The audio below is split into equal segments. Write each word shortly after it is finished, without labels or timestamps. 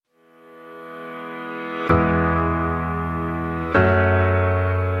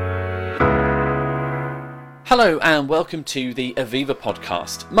Hello and welcome to the Aviva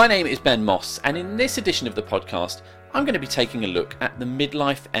podcast. My name is Ben Moss, and in this edition of the podcast I'm going to be taking a look at the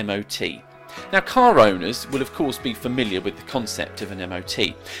midlife MOT. Now, car owners will of course be familiar with the concept of an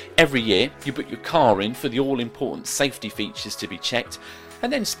MOT. Every year you put your car in for the all-important safety features to be checked,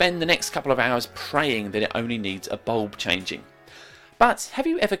 and then spend the next couple of hours praying that it only needs a bulb changing. But have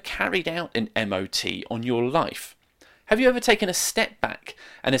you ever carried out an MOT on your life? Have you ever taken a step back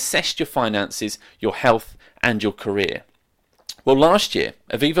and assessed your finances, your health and your career? Well, last year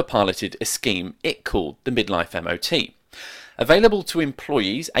Aviva piloted a scheme it called the Midlife MOT. Available to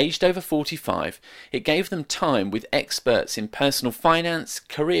employees aged over 45, it gave them time with experts in personal finance,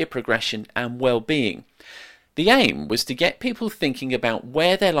 career progression and well-being. The aim was to get people thinking about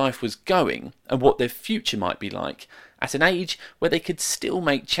where their life was going and what their future might be like at an age where they could still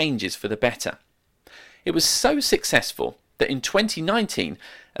make changes for the better. It was so successful that in 2019,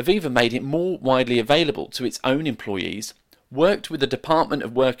 Aviva made it more widely available to its own employees, worked with the Department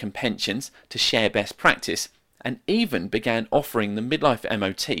of Work and Pensions to share best practice, and even began offering the Midlife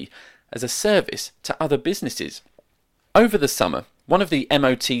MOT as a service to other businesses. Over the summer, one of the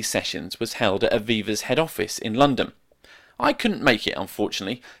MOT sessions was held at Aviva's head office in London. I couldn't make it,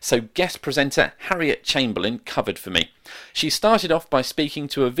 unfortunately, so guest presenter Harriet Chamberlain covered for me. She started off by speaking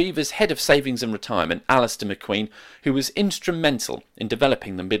to Aviva's Head of Savings and Retirement, Alistair McQueen, who was instrumental in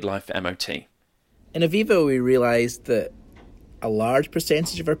developing the Midlife MOT. In Aviva, we realised that a large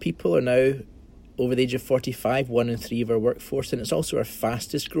percentage of our people are now over the age of 45, 1 in 3 of our workforce, and it's also our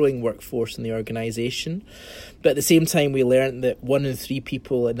fastest growing workforce in the organisation. But at the same time, we learned that 1 in 3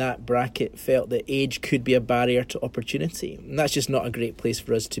 people in that bracket felt that age could be a barrier to opportunity. And that's just not a great place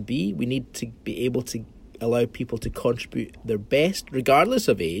for us to be. We need to be able to allow people to contribute their best, regardless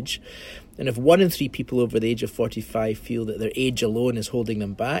of age. And if 1 in 3 people over the age of 45 feel that their age alone is holding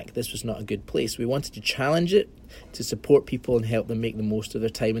them back, this was not a good place. We wanted to challenge it, to support people and help them make the most of their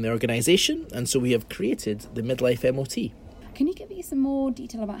time in the organisation. And so we have created the Midlife MOT. Can you give me some more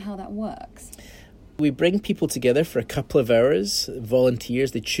detail about how that works? We bring people together for a couple of hours.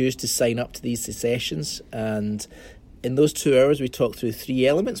 Volunteers, they choose to sign up to these sessions, and in those 2 hours, we talk through 3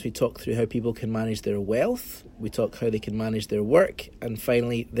 elements. We talk through how people can manage their wealth, we talk how they can manage their work, and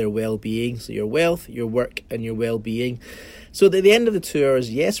finally, their well-being. So your wealth, your work, and your well-being. So at the end of the 2 hours,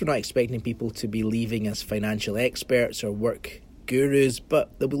 yes, we're not expecting people to be leaving as financial experts or work gurus,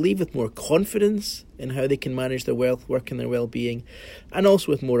 but they'll leave with more confidence in how they can manage their wealth, work, and their well-being, and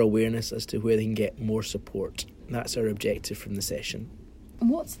also with more awareness as to where they can get more support. That's our objective from the session.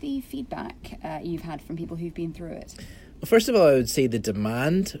 What's the feedback you've had from people who've been through it? Well, first of all, I would say the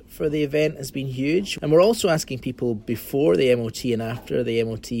demand for the event has been huge. And we're also asking people before the MOT and after the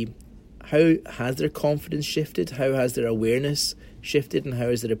MOT, how has their confidence shifted? How has their awareness shifted? And how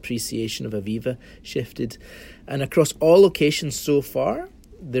has their appreciation of Aviva shifted? And across all locations so far,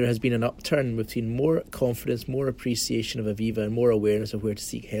 there has been an upturn. We've seen more confidence, more appreciation of Aviva, and more awareness of where to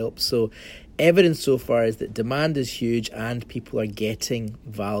seek help. So evidence so far is that demand is huge and people are getting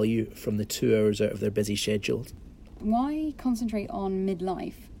value from the 2 hours out of their busy schedules. Why concentrate on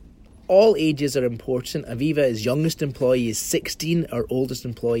midlife? All ages are important. Aviva's youngest employee is 16, our oldest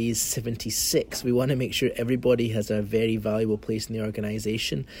employee is 76. We want to make sure everybody has a very valuable place in the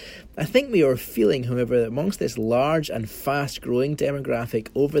organisation. I think we are feeling, however, that amongst this large and fast-growing demographic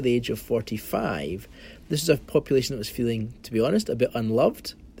over the age of 45, this is a population that was feeling, to be honest, a bit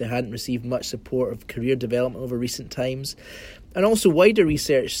unloved. They hadn't received much support of career development over recent times. And also wider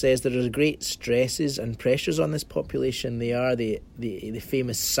research says there are great stresses and pressures on this population. They are the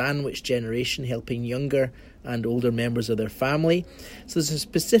famous sandwich generation, helping younger and older members of their family. So there's a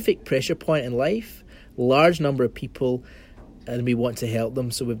specific pressure point in life, large number of people, and we want to help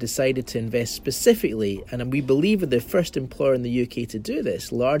them. So we've decided to invest specifically, and we believe we're the first employer in the UK to do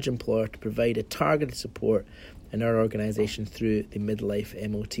this, large employer, to provide a targeted support in our organisation through the Midlife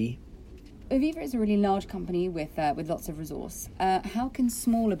MOT. Aviva is a really large company with lots of resource. How can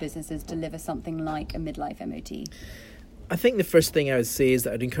smaller businesses deliver something like a midlife MOT? I think the first thing I would say is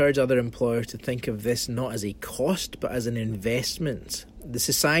that I'd encourage other employers to think of this not as a cost but as an investment. The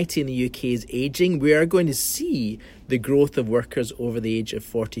society in the UK is ageing. We are going to see the growth of workers over the age of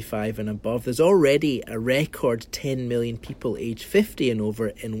 45 and above. There's already a record 10 million people aged 50 and over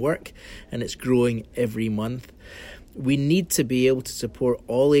in work, and it's growing every month. We need to be able to support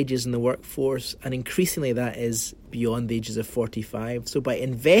all ages in the workforce, and increasingly that is beyond the ages of 45. So by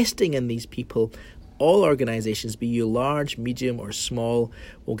investing in these people, all organisations, be you large, medium or small,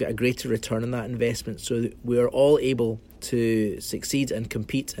 will get a greater return on that investment, so that we are all able to succeed and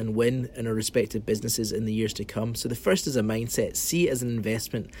compete and win in our respective businesses in the years to come. So the first is a mindset. See it as an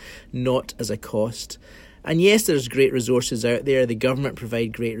investment, not as a cost. And yes, there's great resources out there. The government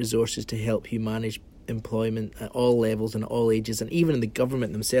provide great resources to help you manage employment at all levels and at all ages, and even in the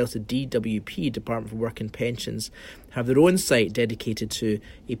government themselves, the DWP, Department for Work and Pensions, have their own site dedicated to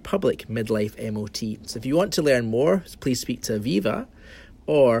a public midlife MOT. So if you want to learn more, please speak to Aviva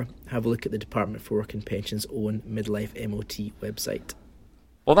or have a look at the Department for Work and Pensions' own midlife MOT website.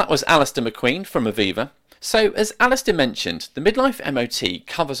 Well, that was Alistair McQueen from Aviva. So, as Alistair mentioned, the midlife MOT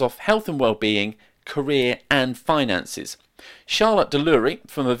covers off health and well-being, career and finances. Charlotte Delury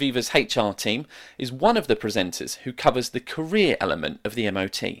from Aviva's HR team is one of the presenters who covers the career element of the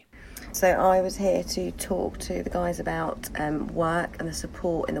MOT. So I was here to talk to the guys about work and the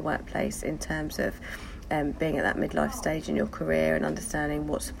support in the workplace in terms of being at that midlife stage in your career and understanding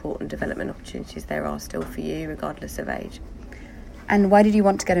what support and development opportunities there are still for you regardless of age. And why did you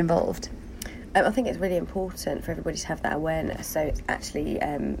want to get involved? I think it's really important for everybody to have that awareness, so it's actually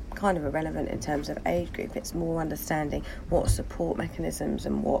kind of irrelevant in terms of age group. It's more understanding what support mechanisms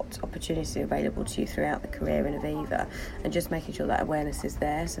and what opportunities are available to you throughout the career in Aviva, and just making sure that awareness is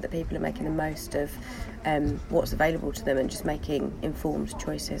there so that people are making the most of what's available to them and just making informed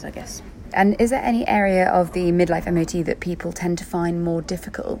choices, I guess. And is there any area of the midlife MOT that people tend to find more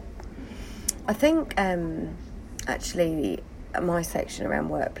difficult? I think actually my section around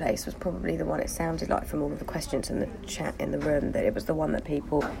workplace was probably the one, it sounded like from all of the questions and the chat in the room, that it was the one that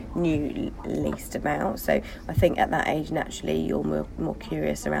people knew least about. So I think at that age, naturally, you're more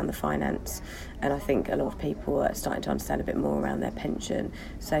curious around the finance, and I think a lot of people are starting to understand a bit more around their pension.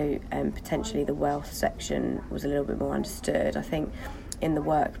 So potentially the wealth section was a little bit more understood. I think in the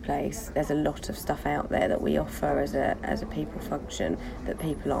workplace, there's a lot of stuff out there that we offer as a people function that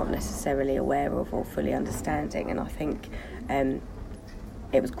people aren't necessarily aware of or fully understanding, and I think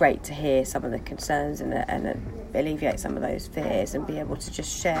it was great to hear some of the concerns and alleviate some of those fears and be able to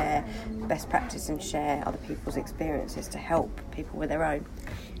just share best practice and share other people's experiences to help people with their own.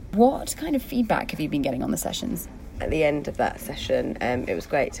 What kind of feedback have you been getting on the sessions? At the end of that session, it was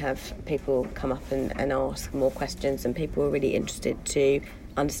great to have people come up and ask more questions, and people were really interested to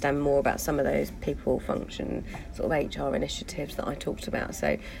understand more about some of those people function sort of HR initiatives that I talked about.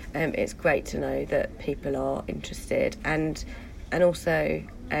 So it's great to know that people are interested, and also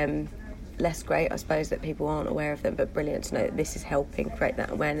less great, I suppose, that people aren't aware of them, but brilliant to know that this is helping create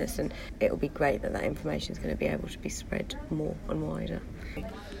that awareness, and it will be great that information is going to be able to be spread more and wider.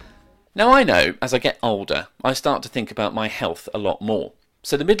 Now I know, as I get older, I start to think about my health a lot more.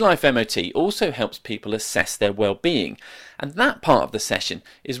 So the midlife MOT also helps people assess their well-being, and that part of the session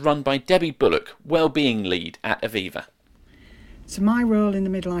is run by Debbie Bullock, Wellbeing Lead at Aviva. So my role in the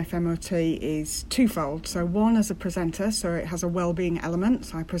midlife MOT is twofold. So one, as a presenter, so it has a wellbeing element,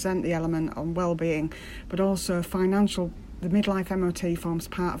 so I present the element on wellbeing, but also the midlife MOT forms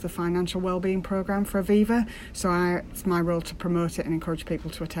part of the financial wellbeing programme for Aviva, so it's my role to promote it and encourage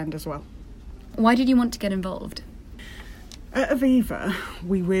people to attend as well. Why did you want to get involved? At Aviva,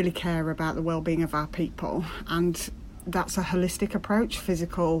 we really care about the wellbeing of our people, and that's a holistic approach: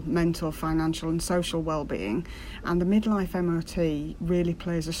 physical, mental, financial and social wellbeing. And the midlife MOT really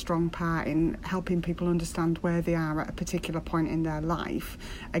plays a strong part in helping people understand where they are at a particular point in their life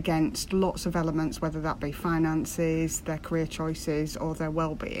against lots of elements, whether that be finances, their career choices or their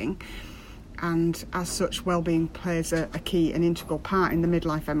wellbeing. And as such, wellbeing plays a key and integral part in the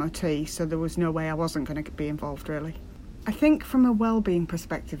midlife MOT, so there was no way I wasn't going to be involved, really. I think from a wellbeing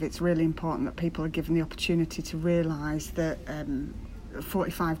perspective, it's really important that people are given the opportunity to realise that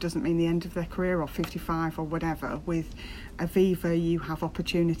 45 doesn't mean the end of their career, or 55 or whatever. With Aviva, you have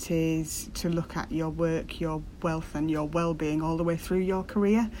opportunities to look at your work, your wealth and your wellbeing all the way through your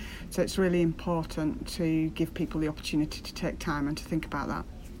career. So it's really important to give people the opportunity to take time and to think about that.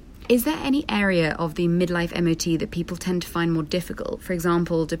 Is there any area of the midlife MOT that people tend to find more difficult? For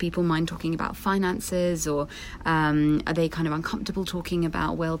example, do people mind talking about finances, or are they kind of uncomfortable talking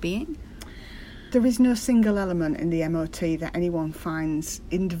about well-being? There is no single element in the MOT that anyone finds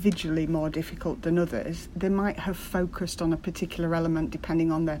individually more difficult than others. They might have focused on a particular element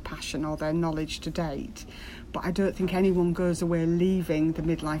depending on their passion or their knowledge to date, but I don't think anyone goes away leaving the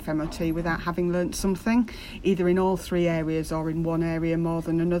midlife MOT without having learnt something, either in all three areas or in one area more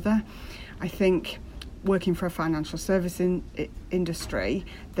than another. I think working for a financial service industry,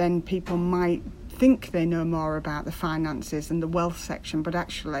 then people might think they know more about the finances and the wealth section, but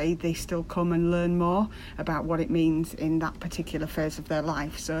actually they still come and learn more about what it means in that particular phase of their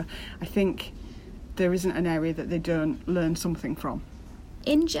life. So I think there isn't an area that they don't learn something from.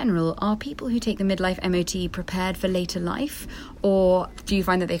 In general, are people who take the midlife MOT prepared for later life, or do you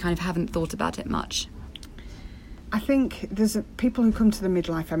find that they kind of haven't thought about it much? I think people who come to the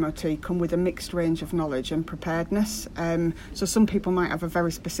midlife MOT come with a mixed range of knowledge and preparedness. So some people might have a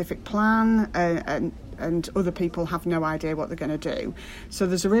very specific plan, and other people have no idea what they're going to do. So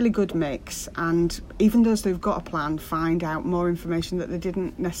there's a really good mix, and even those who've got a plan find out more information that they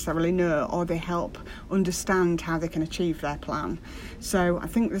didn't necessarily know, or they help understand how they can achieve their plan. So I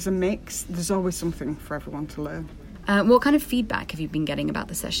think there's a mix. There's always something for everyone to learn. What kind of feedback have you been getting about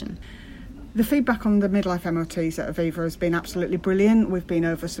the session? The feedback on the midlife MOTs at Aviva has been absolutely brilliant. We've been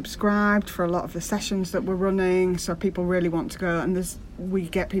oversubscribed for a lot of the sessions that we're running, so people really want to go, and we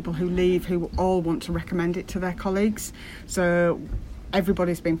get people who leave who all want to recommend it to their colleagues. So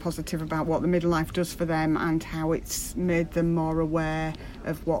everybody's been positive about what the midlife does for them and how it's made them more aware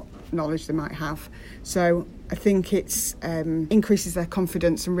of what knowledge they might have. So I think it's increases their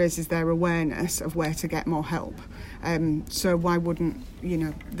confidence and raises their awareness of where to get more help. So why wouldn't,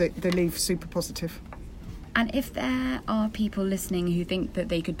 they leave super positive. And if there are people listening who think that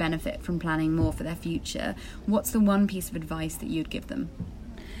they could benefit from planning more for their future, what's the one piece of advice that you'd give them?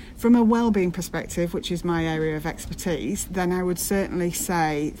 From a wellbeing perspective, which is my area of expertise, then I would certainly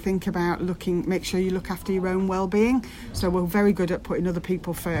say think about make sure you look after your own wellbeing. So we're very good at putting other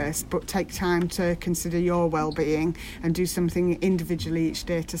people first, but take time to consider your wellbeing and do something individually each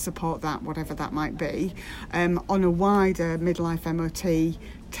day to support that, whatever that might be. On a wider midlife MOT,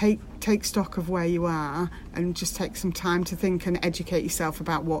 take stock of where you are and just take some time to think and educate yourself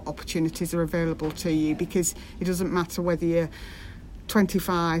about what opportunities are available to you, because it doesn't matter whether you're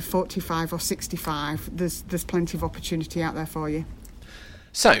 25, 45 or 65, there's plenty of opportunity out there for you.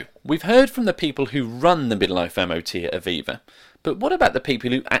 So, we've heard from the people who run the midlife MOT at Aviva, but what about the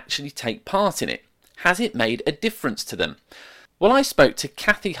people who actually take part in it? Has it made a difference to them? Well, I spoke to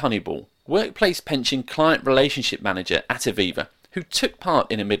Kathy Honeyball, Workplace Pension Client Relationship Manager at Aviva, who took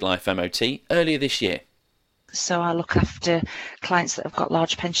part in a midlife MOT earlier this year. So I look after clients that have got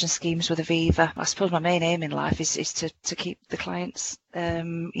large pension schemes with Aviva. I suppose my main aim in life is to keep the clients,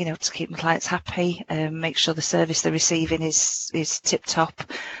 to keep the clients happy, make sure the service they're receiving is tip top,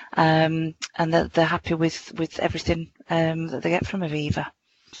 and that they're happy with everything that they get from Aviva.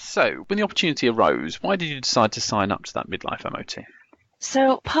 So when the opportunity arose, why did you decide to sign up to that midlife MOT?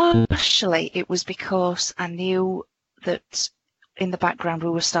 So partially it was because I knew that in the background we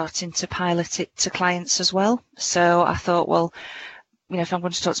were starting to pilot it to clients as well. So I thought, well, if I'm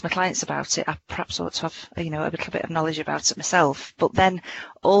going to talk to my clients about it, I perhaps ought to have, a little bit of knowledge about it myself. But then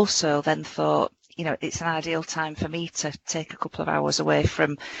also thought, it's an ideal time for me to take a couple of hours away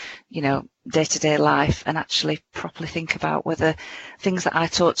from, day-to-day life and actually properly think about whether things that I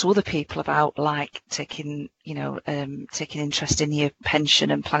talk to other people about, like taking interest in your pension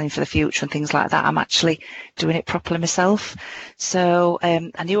and planning for the future and things like that, I'm actually doing it properly myself. So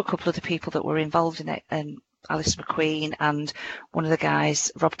I knew a couple of the people that were involved in it, and Alice McQueen and one of the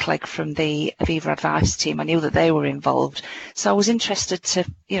guys, Rob Clegg from the Aviva Advice team. I knew that they were involved, so I was interested to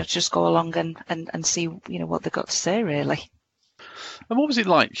just go along and see what they got to say, really. And what was it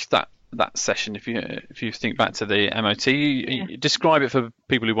like that session? If you think back to the MOT, you describe it for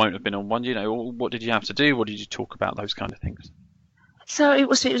people who won't have been on one. What did you have to do? What did you talk about? Those kind of things. So it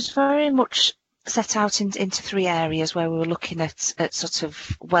was very much set out into three areas where we were looking at sort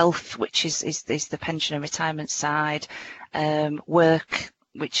of wealth, which is the pension and retirement side, work,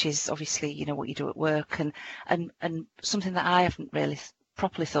 which is obviously what you do at work, and something that I haven't really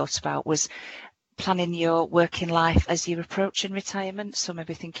properly thought about was planning your working life as you're approaching retirement. So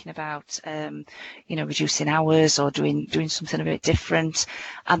maybe thinking about reducing hours or doing something a bit different,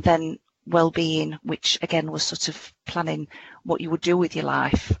 and then wellbeing, which again was sort of planning what you would do with your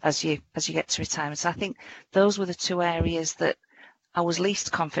life as you get to retirement. So I think those were the two areas that I was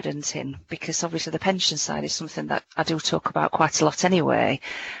least confident in, because obviously the pension side is something that I do talk about quite a lot anyway.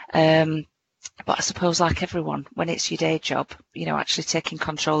 But I suppose, like everyone, when it's your day job, actually taking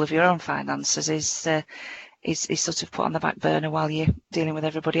control of your own finances is sort of put on the back burner while you're dealing with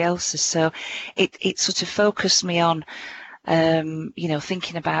everybody else's. So it sort of focused me on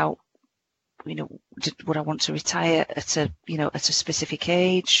thinking about would I want to retire at a specific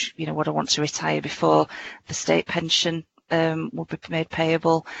age? Would I want to retire before the state pension would be made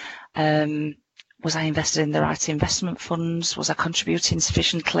payable? Was I invested in the right investment funds? Was I contributing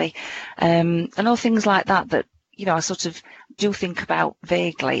sufficiently? And all things like that I sort of do think about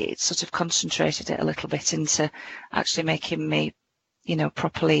vaguely. It sort of concentrated it a little bit into actually making me,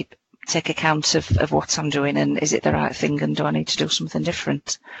 properly take account of what I'm doing, and is it the right thing, and do I need to do something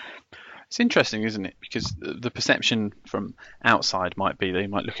different? It's interesting, isn't it? Because the perception from outside might be they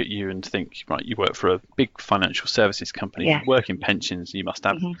might look at you and think, right, you work for a big financial services company, Yeah. you work in pensions, you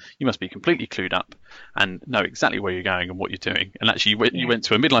must be completely clued up and know exactly where you're going and what you're doing. And actually, you went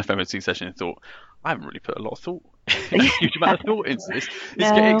to a midlife MOT session and thought, I haven't really put a lot of thought, a huge amount of thought into this.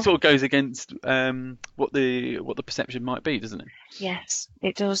 It sort of goes against what the perception might be, doesn't it? Yes,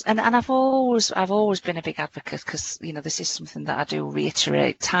 it does. And I've always been a big advocate, because this is something that I do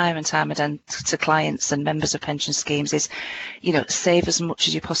reiterate time and time again to clients and members of pension schemes is, save as much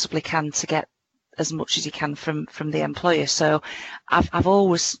as you possibly can to get as much as you can from the employer. So I've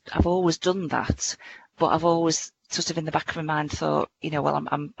always done that, but I've always sort of in the back of my mind thought, well,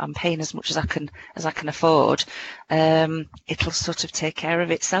 I'm paying as much as I can afford. It'll sort of take care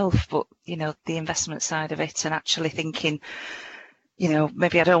of itself. But the investment side of it, and actually thinking,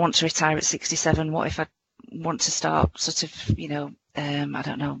 maybe I don't want to retire at 67. What if I want to start sort of, I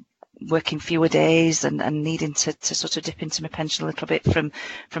don't know, working fewer days and needing to sort of dip into my pension a little bit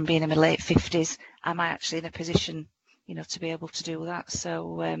from being in my late 50s? Am I actually in a position, to be able to do that?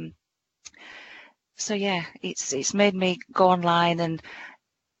 So yeah, it's made me go online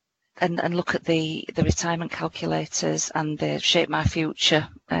and look at the retirement calculators and the Shape My Future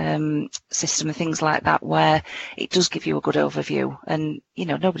system and things like that, where it does give you a good overview. And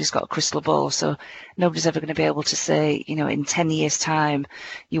nobody's got a crystal ball, so nobody's ever going to be able to say, in 10 years' time,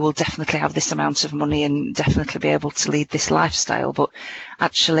 you will definitely have this amount of money and definitely be able to lead this lifestyle. But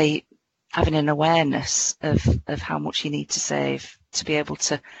actually having an awareness of how much you need to save to be able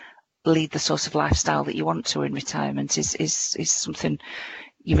to lead the sort of lifestyle that you want to in retirement is something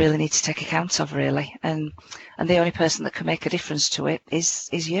you really need to take account of, really. And the only person that can make a difference to it is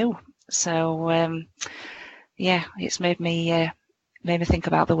you. So yeah, it's made me think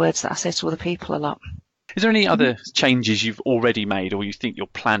about the words that I say to other people a lot. Is there any other changes you've already made, or you think you're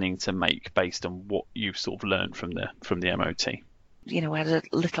planning to make based on what you've sort of learned from the MOT? We had a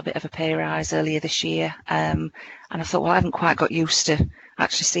little bit of a pay rise earlier this year, and I thought, well, I haven't quite got used to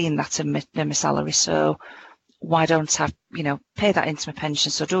actually seeing that in my salary, so why don't I, pay that into my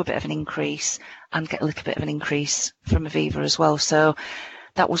pension, so do a bit of an increase and get a little bit of an increase from Aviva as well. So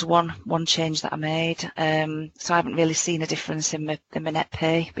that was one change that I made. So I haven't really seen a difference in my net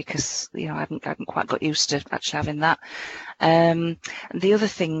pay, because I haven't quite got used to actually having that. And the other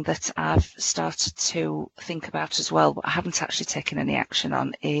thing that I've started to think about as well, but I haven't actually taken any action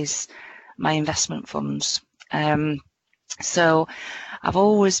on, is my investment funds. So I've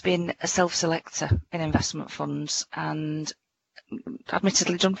always been a self-selector in investment funds, and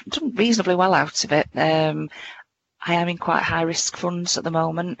admittedly done reasonably well out of it. I am in quite high risk funds at the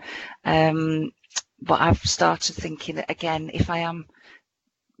moment, but I've started thinking that, again, if I am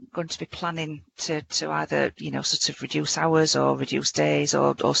going to be planning to either sort of reduce hours or reduce days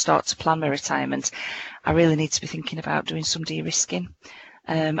or start to plan my retirement, I really need to be thinking about doing some de-risking.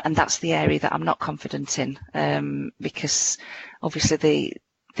 And that's the area that I'm not confident in, because obviously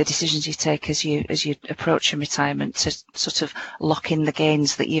the decisions you take as you approach your retirement to sort of lock in the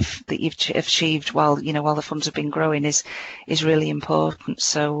gains that you've achieved while the funds have been growing is really important.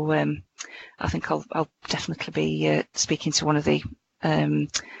 So I think I'll definitely be speaking to one of the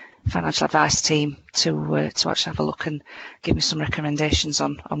financial advice team to actually have a look and give me some recommendations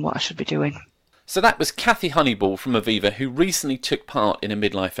on what I should be doing. So that was Kathy Honeyball from Aviva, who recently took part in a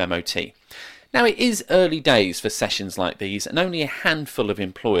midlife MOT. Now, it is early days for sessions like these, and only a handful of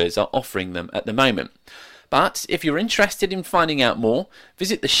employers are offering them at the moment. But if you're interested in finding out more,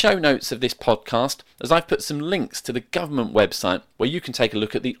 visit the show notes of this podcast, as I've put some links to the government website where you can take a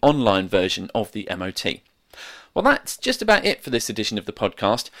look at the online version of the MOT. Well, that's just about it for this edition of the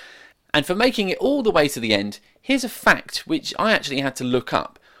podcast. And for making it all the way to the end, here's a fact which I actually had to look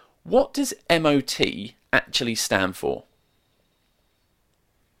up. What does MOT actually stand for?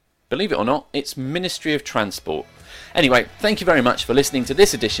 Believe it or not, it's Ministry of Transport. Anyway, thank you very much for listening to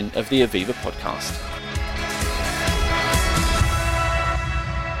this edition of the Aviva podcast.